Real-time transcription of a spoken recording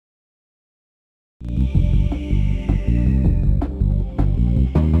Hello,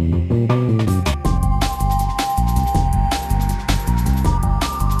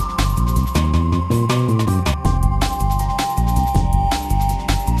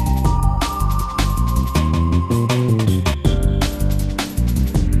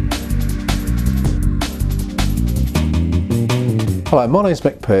 my name is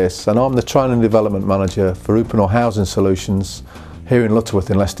Mick Pearce and I'm the Training and Development Manager for Uponor Housing Solutions here in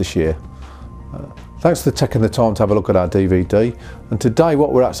Lutterworth in Leicestershire. Thanks for taking the time to have a look at our DVD, and today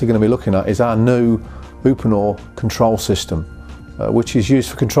what we're actually going to be looking at is our new Uponor control system, which is used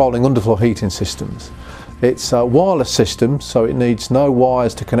for controlling underfloor heating systems. It's a wireless system, so it needs no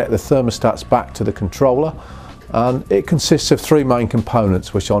wires to connect the thermostats back to the controller, and it consists of three main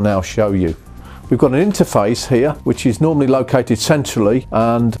components which I'll now show you. We've got an interface here which is normally located centrally,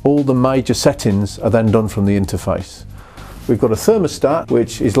 and all the major settings are then done from the interface. We've got a thermostat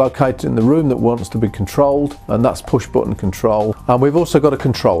which is located in the room that wants to be controlled, and that's push button control, and we've also got a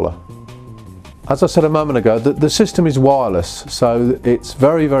controller. As I said a moment ago, the system is wireless, so it's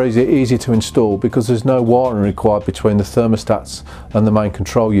very easy to install because there's no wiring required between the thermostats and the main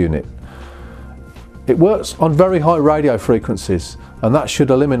control unit. It works on very high radio frequencies, and that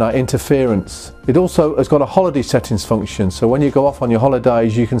should eliminate interference. It also has got a holiday settings function, so when you go off on your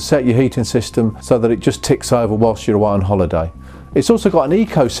holidays you can set your heating system so that it just ticks over whilst you're away on holiday. It's also got an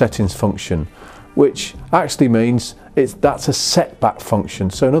eco settings function, which actually means that's a setback function.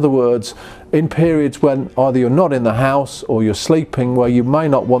 So in other words, in periods when either you're not in the house or you're sleeping, where you may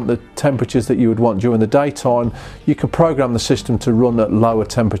not want the temperatures that you would want during the daytime, you can program the system to run at lower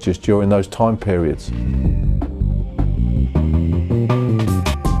temperatures during those time periods.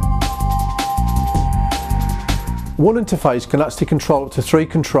 One interface can actually control up to 3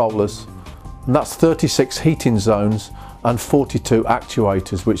 controllers, and that's 36 heating zones and 42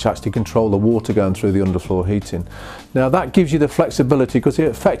 actuators which actually control the water going through the underfloor heating. Now that gives you the flexibility because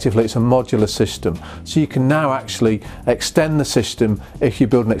effectively it's a modular system, so you can now actually extend the system if you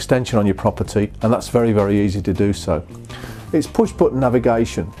build an extension on your property, and that's very easy to do so. It's push button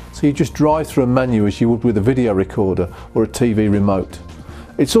navigation, so you just drive through a menu as you would with a video recorder or a TV remote.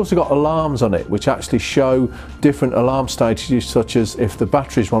 It's also got alarms on it which actually show different alarm stages, such as if the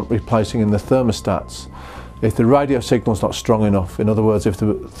batteries want replacing in the thermostats, if the radio signal's not strong enough, in other words if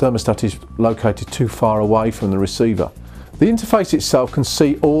the thermostat is located too far away from the receiver. The interface itself can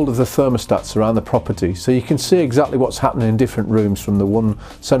see all of the thermostats around the property, so you can see exactly what's happening in different rooms from the one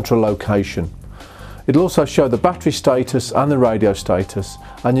central location. It'll also show the battery status and the radio status,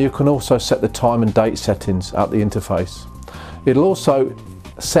 and you can also set the time and date settings at the interface. It'll also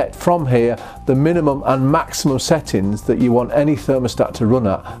set from here the minimum and maximum settings that you want any thermostat to run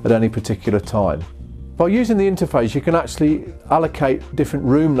at any particular time. By using the interface you can actually allocate different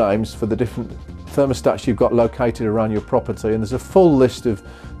room names for the different thermostats you've got located around your property, and there's a full list of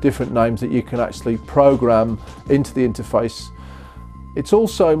different names that you can actually program into the interface. It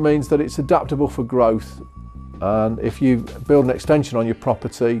also means that it's adaptable for growth, and if you build an extension on your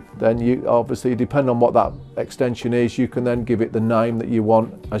property, then you obviously, depending on what that extension is, you can then give it the name that you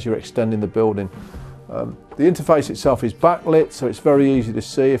want as you're extending the building. The interface itself is backlit, so it's very easy to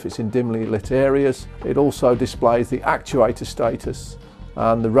see if it's in dimly lit areas. It also displays the actuator status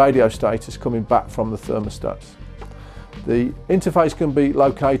and the radio status coming back from the thermostats. The interface can be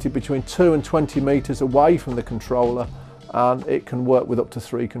located between 2 and 20 metres away from the controller, and it can work with up to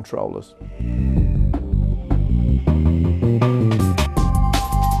 3 controllers.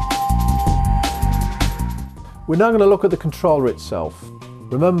 We're now going to look at the controller itself.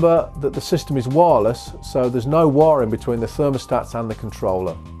 Remember that the system is wireless, so there's no wiring between the thermostats and the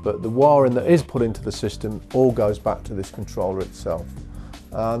controller, but the wiring that is put into the system all goes back to this controller itself.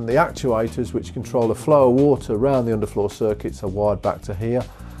 And the actuators which control the flow of water around the underfloor circuits are wired back to here,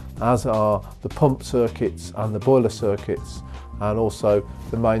 as are the pump circuits and the boiler circuits, and also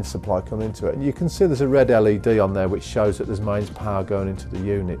the mains supply coming into it. And you can see there's a red LED on there which shows that there's mains power going into the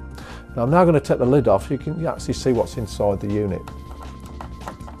unit. Now I'm now going to take the lid off so you can actually see what's inside the unit.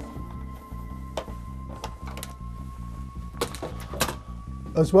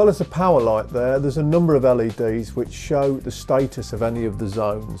 As well as the power light there's a number of LEDs which show the status of any of the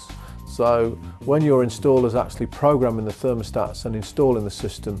zones. So when your installer's actually programming the thermostats and installing the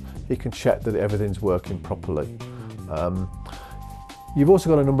system, he can check that everything's working properly. You've also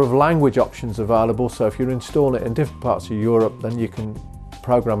got a number of language options available, so if you're installing it in different parts of Europe, then you can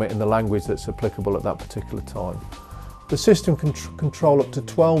program it in the language that's applicable at that particular time. The system can control up to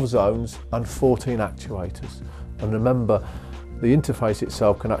 12 zones and 14 actuators. And remember, the interface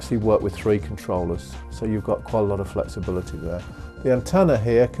itself can actually work with 3 controllers, so you've got quite a lot of flexibility there. The antenna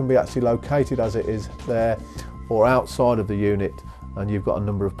here can be actually located as it is there or outside of the unit, and you've got a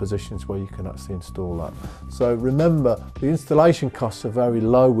number of positions where you can actually install that. So remember, the installation costs are very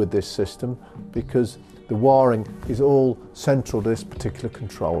low with this system because the wiring is all central to this particular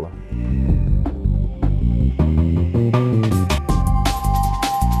controller.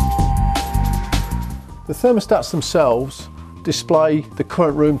 The thermostats themselves display the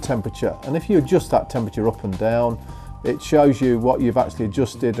current room temperature, and if you adjust that temperature up and down, it shows you what you've actually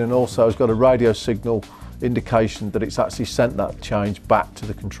adjusted, and also has got a radio signal indication that it's actually sent that change back to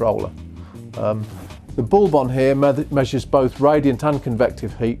the controller. The bulb on here measures both radiant and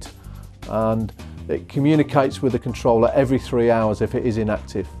convective heat, and it communicates with the controller every 3 hours if it is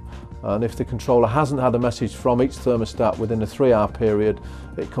inactive. And if the controller hasn't had a message from each thermostat within a 3-hour period,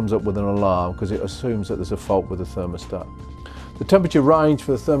 it comes up with an alarm because it assumes that there's a fault with the thermostat. The temperature range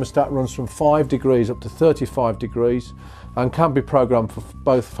for the thermostat runs from 5 degrees up to 35 degrees and can be programmed for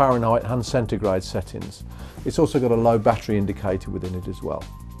both Fahrenheit and centigrade settings. It's also got a low battery indicator within it as well.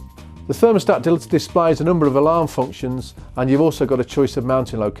 The thermostat displays a number of alarm functions, and you've also got a choice of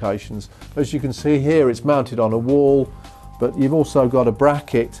mounting locations. As you can see here, it's mounted on a wall, but you've also got a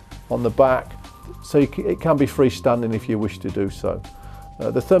bracket on the back, so it can be freestanding if you wish to do so.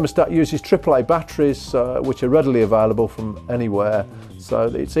 The thermostat uses AAA batteries, which are readily available from anywhere, so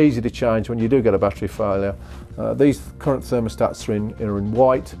it's easy to change when you do get a battery failure. These current thermostats are in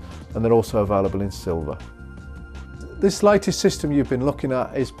white, and they're also available in silver. This latest system you've been looking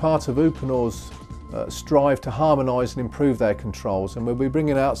at is part of Uponor's strive to harmonise and improve their controls, and we'll be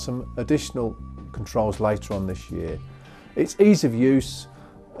bringing out some additional controls later on this year. Its ease of use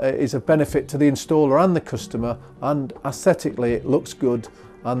is a benefit to the installer and the customer, and aesthetically it looks good,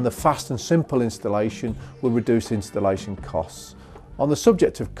 and the fast and simple installation will reduce installation costs. On the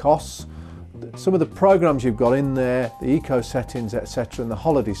subject of costs, some of the programs you've got in there, the eco settings, etc., and the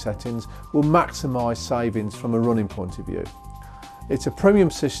holiday settings will maximise savings from a running point of view. It's a premium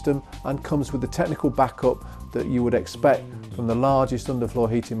system and comes with the technical backup that you would expect from the largest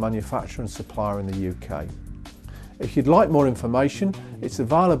underfloor heating manufacturer and supplier in the UK. If you'd like more information, it's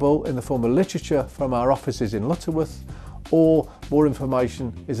available in the form of literature from our offices in Lutterworth, or more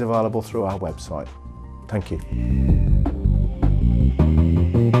information is available through our website. Thank you.